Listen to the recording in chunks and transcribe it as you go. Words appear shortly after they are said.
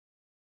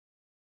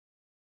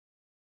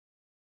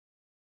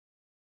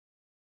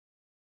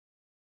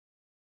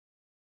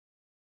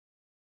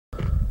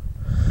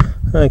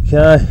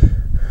Okay,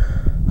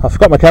 I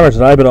forgot my camera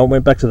today, but I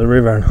went back to the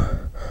river and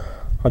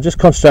I just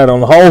concentrated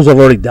on the holes I've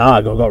already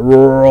dug. I got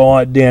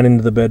right down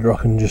into the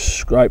bedrock and just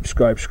scrape,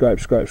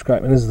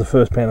 and this is the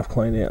first pan I've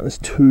cleaned out. There's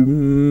two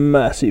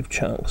massive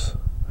chunks.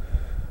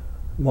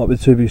 Might be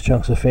the two biggest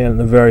chunks I found in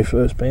the very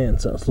first pan,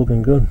 so it's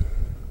looking good.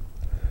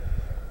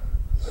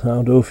 So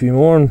I'll do a few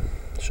more and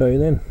show you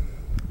then.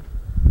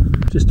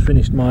 Just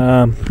finished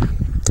my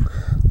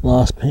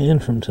last pan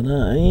from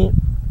today.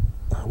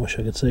 I wish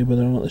I could see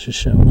whether or not this is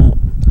showing up.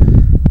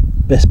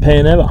 Best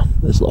pan ever.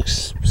 There's like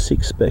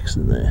 6 specks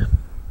in there.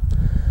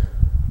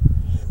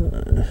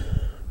 So,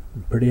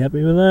 I'm pretty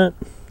happy with that.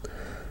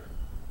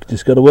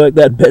 Just got to work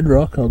that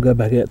bedrock. I'll go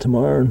back out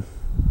tomorrow and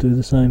do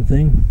the same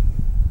thing.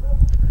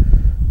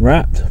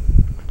 Wrapped.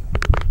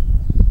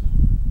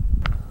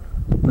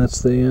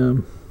 That's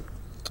the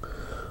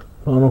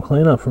final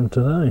cleanup from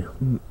today.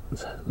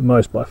 It's the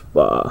most by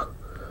far.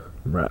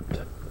 Wrapped.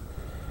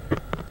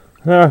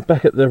 Alright,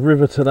 back at the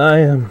river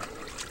today.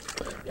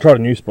 Tried a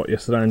new spot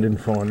yesterday and didn't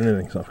find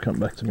anything, so I've come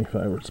back to my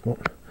favourite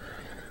spot.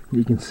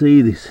 You can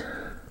see this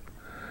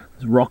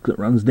rock that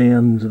runs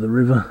down into the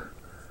river.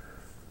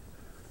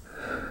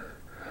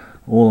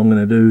 All I'm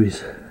going to do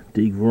is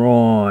dig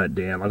right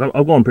down.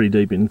 I've gone pretty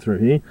deep in through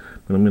here,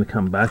 but I'm going to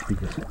come back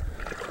because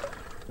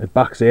it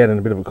bucks out in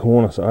a bit of a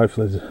corner, so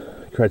hopefully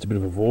it creates a bit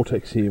of a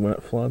vortex here when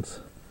it floods.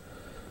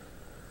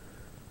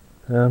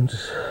 I'm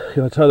just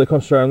going to totally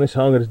concentrate on this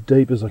hole, get as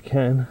deep as I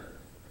can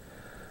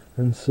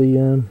and see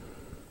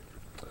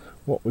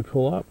what we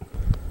pull up.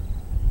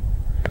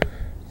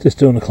 Just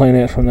doing a clean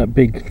out from that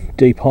big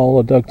deep hole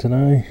I dug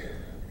today.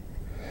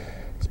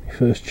 It's my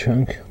first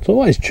chunk. It's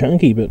always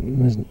chunky, but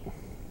there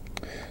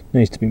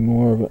needs to be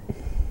more of it.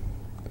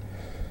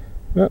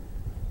 Well,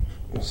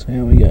 we'll see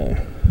how we go.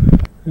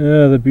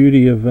 The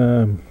beauty of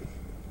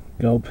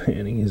gold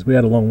panning is we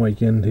had a long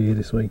weekend here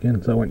this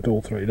weekend, so I went to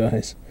all 3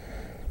 days.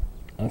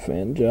 I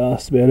found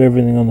just about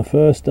everything on the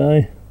first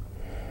day.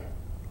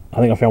 I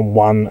think I found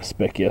 1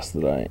 speck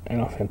yesterday,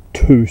 and I found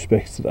 2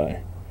 specks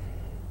today.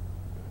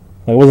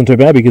 Like, it wasn't too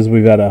bad because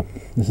we've had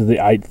this is the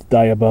 8th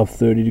day above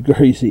 30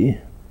 degrees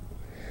here,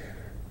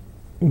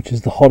 which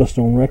is the hottest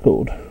on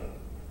record.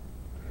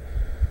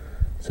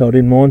 So I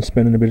didn't mind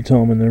spending a bit of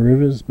time in the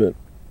rivers, but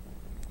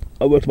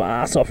I worked my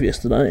ass off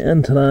yesterday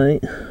and today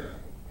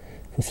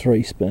for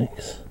 3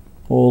 specks.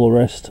 All the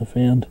rest I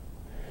found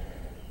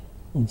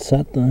on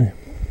Saturday.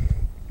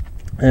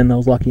 And I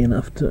was lucky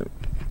enough to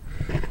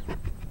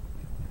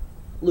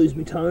lose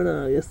my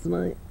toner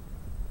yesterday.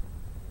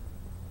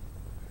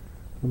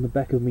 On the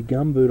back of my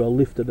gumboot I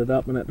lifted it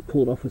up and had to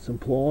pull it off with some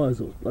pliers.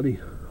 It was bloody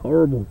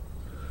horrible.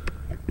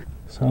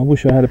 So I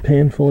wish I had a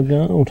pan full of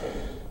gold.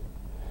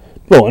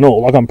 But all in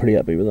all, like, I'm pretty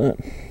happy with that.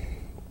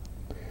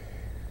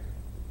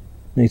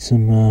 Need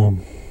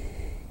some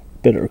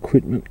better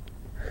equipment.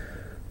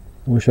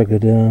 I wish I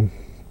could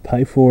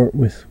pay for it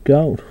with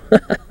gold.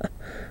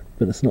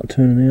 But it's not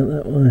turning out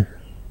that way.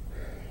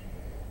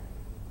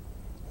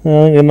 I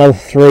think another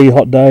 3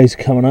 hot days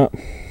coming up,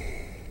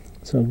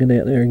 so I'll get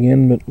out there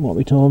again, but it might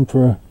be time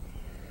for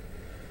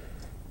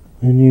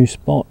a new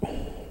spot.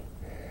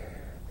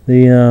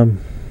 The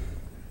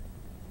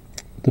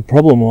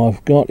problem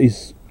I've got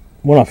is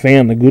when I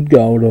found the good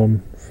gold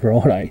on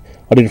Friday,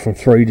 I did it from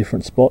 3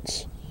 different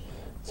spots,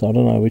 so I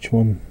don't know which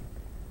one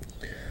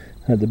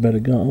had the better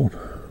gold,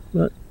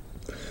 but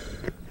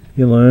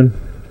you learn.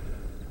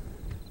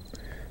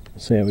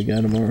 See how we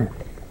go tomorrow.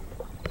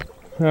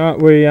 Alright,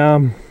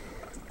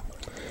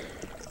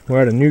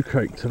 we're at a new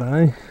creek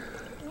today.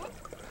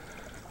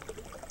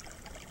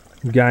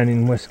 Again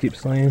in West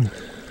Gippsland.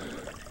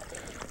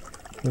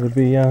 It'll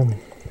be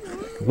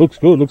looks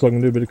good, looks like I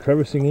can do a bit of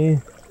crevicing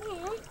here.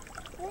 Yeah,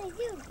 I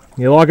do.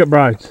 You like it,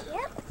 bros?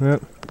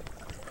 Yep.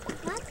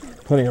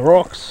 Plenty of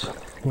rocks,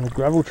 little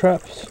gravel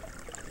traps.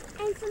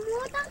 And some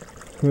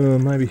water?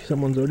 Maybe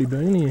someone's already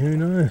been here, who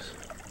knows?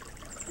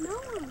 No.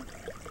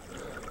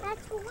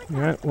 That's water.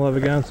 Yeah, we'll have a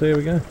go and see how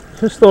we go.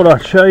 Just thought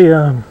I'd show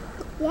you,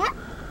 Yeah.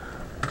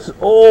 it's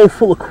all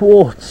full of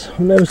quartz. I've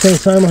never seen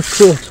so much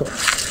quartz.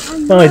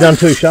 I've only done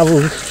 2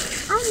 shovels.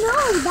 I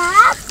know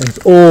that. And it's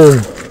all,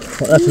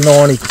 that's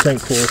 90%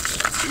 quartz.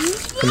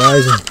 It's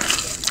amazing.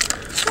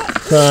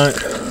 So,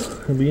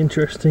 it'll be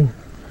interesting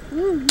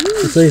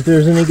to see if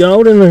there's any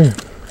gold in there.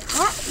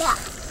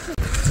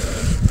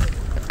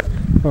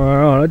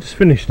 Alright, I just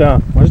finished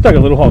up. I just dug a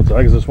little hole today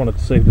because I just wanted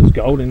to see if there's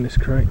gold in this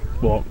creek.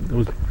 Well,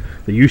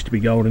 there used to be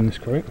gold in this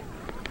creek.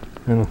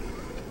 And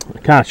I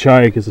can't show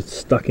you because it's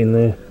stuck in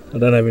there. I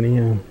don't have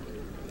any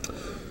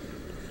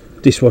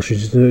dishwasher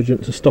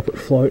detergent to stop it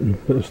floating.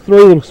 But there's 3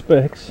 little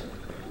specks.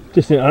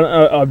 Just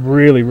I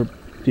really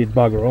did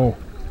bugger all.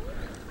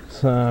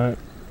 So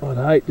I'd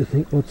hate to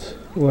think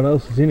what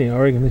else is in here. I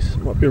reckon this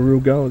might be a real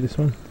go of this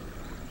one.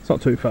 It's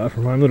not too far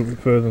from home, a little bit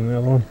further than the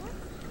other one.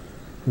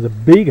 There's a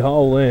big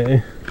hole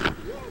there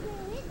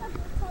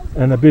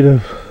and a bit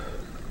of,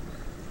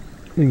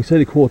 you can see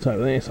the quartz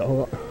over there,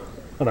 so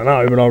I don't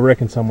know, but I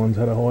reckon someone's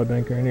had a high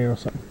banker in here or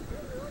something.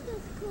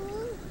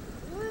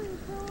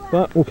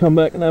 But we'll come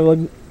back and have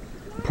a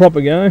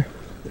proper go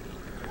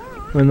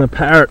When the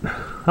parrot,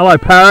 hello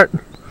parrot,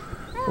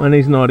 when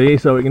he's not here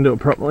so we can do it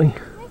properly.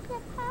 Where's the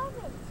parrot?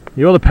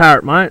 You're the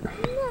parrot, mate. No, I'm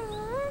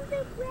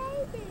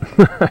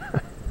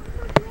the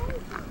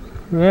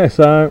raven. Yeah,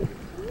 so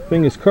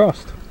fingers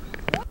crossed.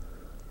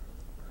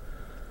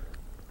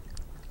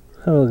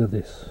 Have a look at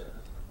this.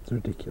 It's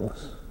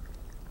ridiculous.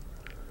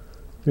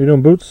 What are you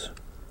doing, Boots?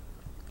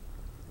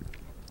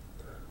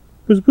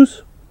 Boots,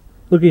 Boots.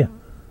 Look here.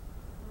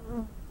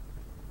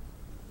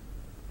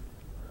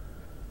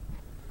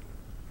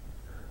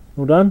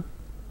 All done?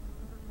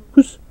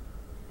 Boots.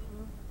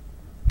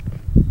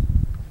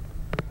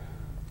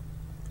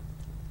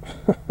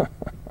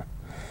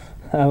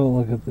 Have a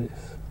look at this.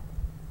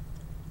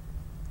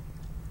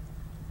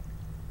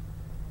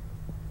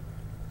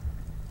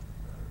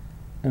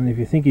 And if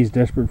you think he's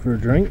desperate for a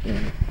drink,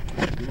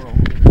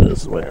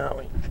 this way, are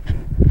we?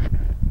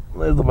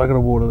 There's the bucket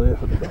of water there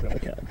for the dog and the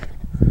cat.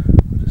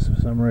 Just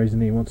for some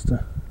reason he wants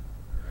to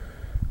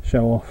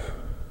show off.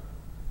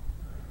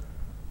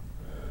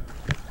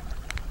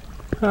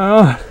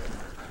 Alright.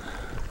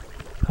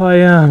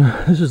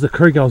 This is the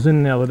creek I was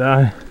in the other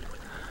day.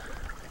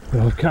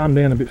 But I've calmed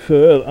down a bit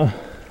further.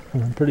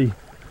 I'm pretty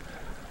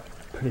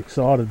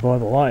excited by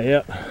the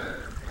layout.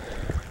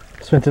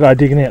 Spent today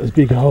digging out this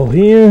big hole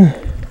here.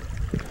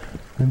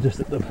 And just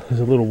there's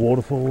a little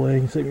waterfall there,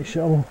 you can see me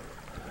shovel.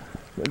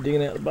 I'm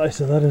digging out the base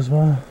of that as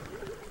well.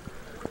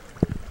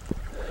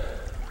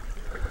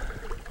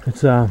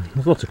 It's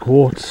there's lots of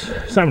quartz,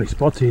 so many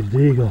spots here to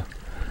dig.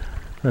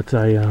 That's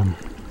a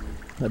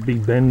that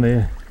big bend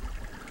there.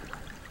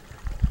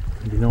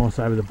 It'd be nice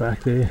over the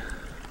back there.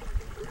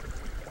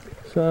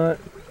 So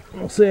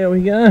we'll see how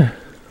we go.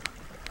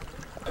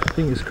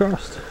 Fingers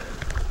crossed.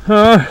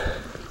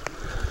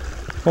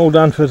 All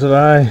done for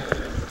today.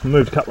 I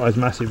moved a couple of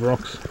those massive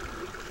rocks.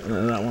 And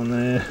then that one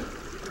there,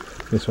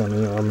 this one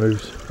there I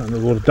moved under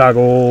the water, dug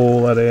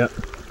all that out.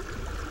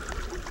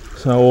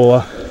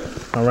 So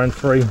I ran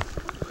 3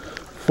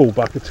 full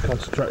buckets of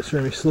concentrate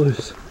through my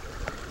sluice.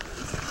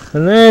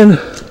 And then,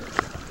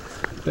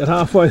 about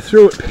halfway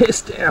through it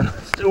pissed down,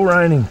 still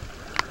raining.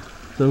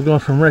 So we've gone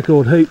from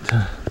record heat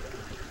to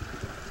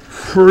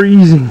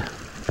freezing.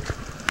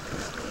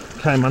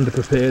 Came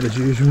underprepared as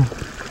usual.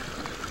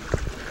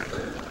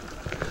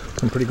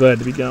 I'm pretty glad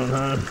to be going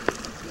home.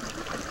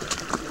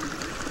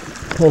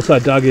 Also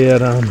dug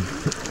out,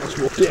 let's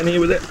walk down here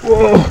without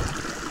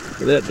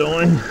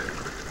dying.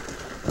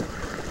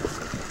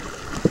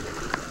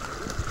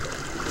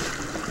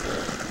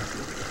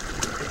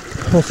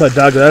 Also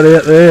dug that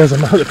out there.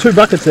 I've got 2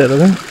 buckets out of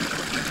them.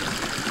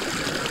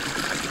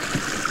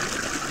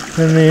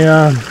 And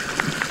there's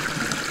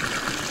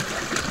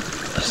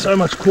so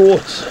much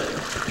quartz.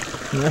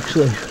 And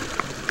actually,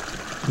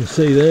 you can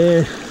see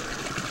there.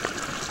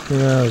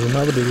 There's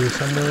another bit here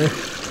somewhere.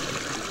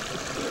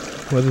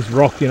 Where this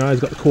rock, you know, has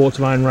got the quartz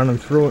vein running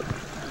through it.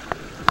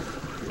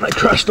 They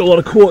crushed a lot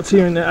of quartz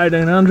here in the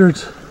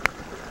 1800s.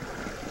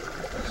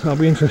 So I'll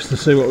be interested to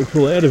see what we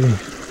pull out of here.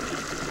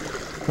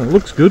 Well, it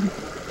looks good.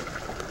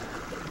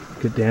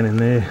 Get down in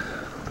there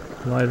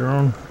later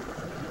on.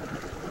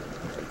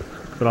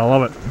 But I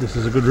love it. This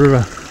is a good river.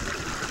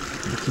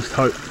 Let's just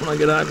hope when I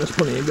get home there's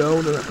plenty of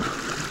gold in it.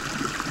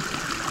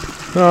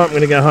 Alright, I'm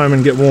going to go home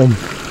and get warm.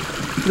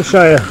 Just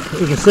show you,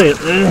 you can see it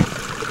there.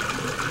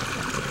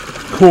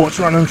 Quartz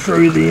running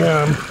through the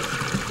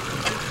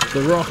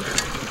rock. A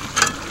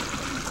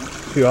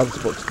few other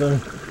spots too.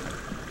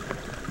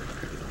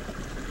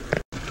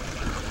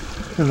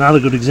 Another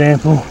good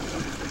example.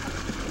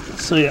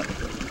 See it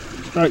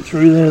straight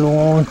through there, the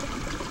line.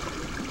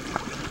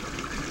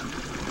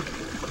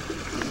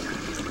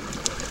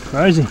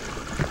 Crazy.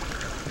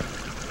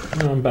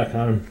 Now I'm back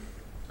home.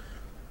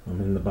 I'm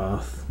in the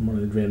bath. One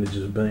of the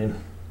advantages of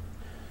being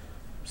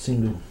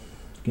single,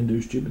 you can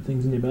do stupid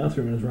things in your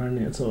bathroom when it's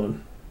raining outside.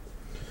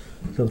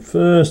 So the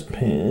first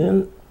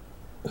pan,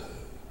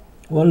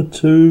 1,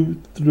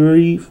 2,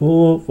 3,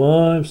 4,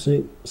 5,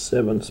 6,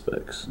 7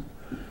 specks.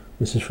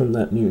 This is from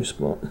that new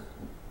spot.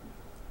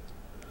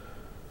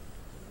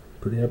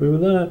 Pretty happy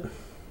with that.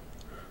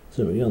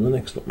 So we go on the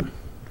next one.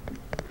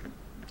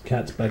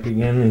 Cat's back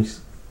again.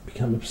 He's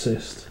become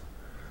obsessed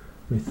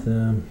with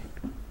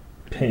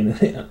panning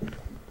it out.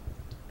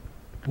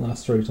 The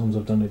last 3 times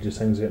I've done it, just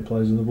hangs out,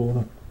 plays with the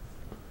water.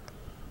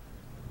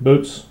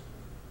 Boots,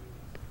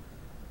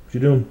 what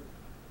you doing?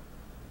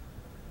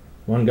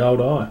 1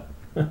 gold eye.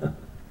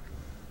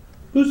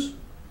 Boots.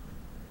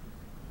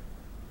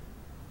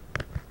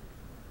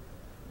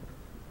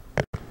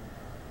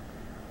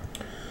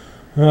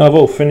 I've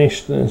all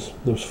finished. There's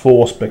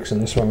 4 specks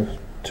in this one,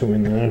 2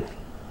 in there.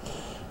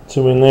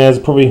 2 in there. It's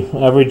probably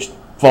averaged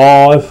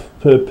 5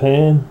 per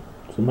pan,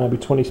 so maybe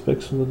 20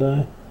 specks for the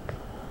day.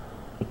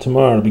 But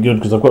tomorrow it'll be good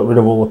because I've got rid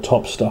of all the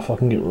top stuff. I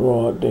can get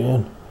right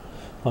down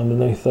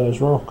underneath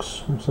those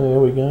rocks. We'll see how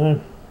we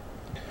go.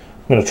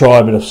 I'm going to try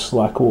a bit of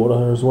slack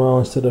water as well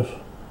instead of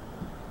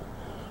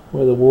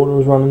where the water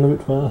was running a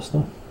bit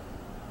faster.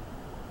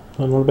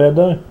 Not a bad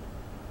day.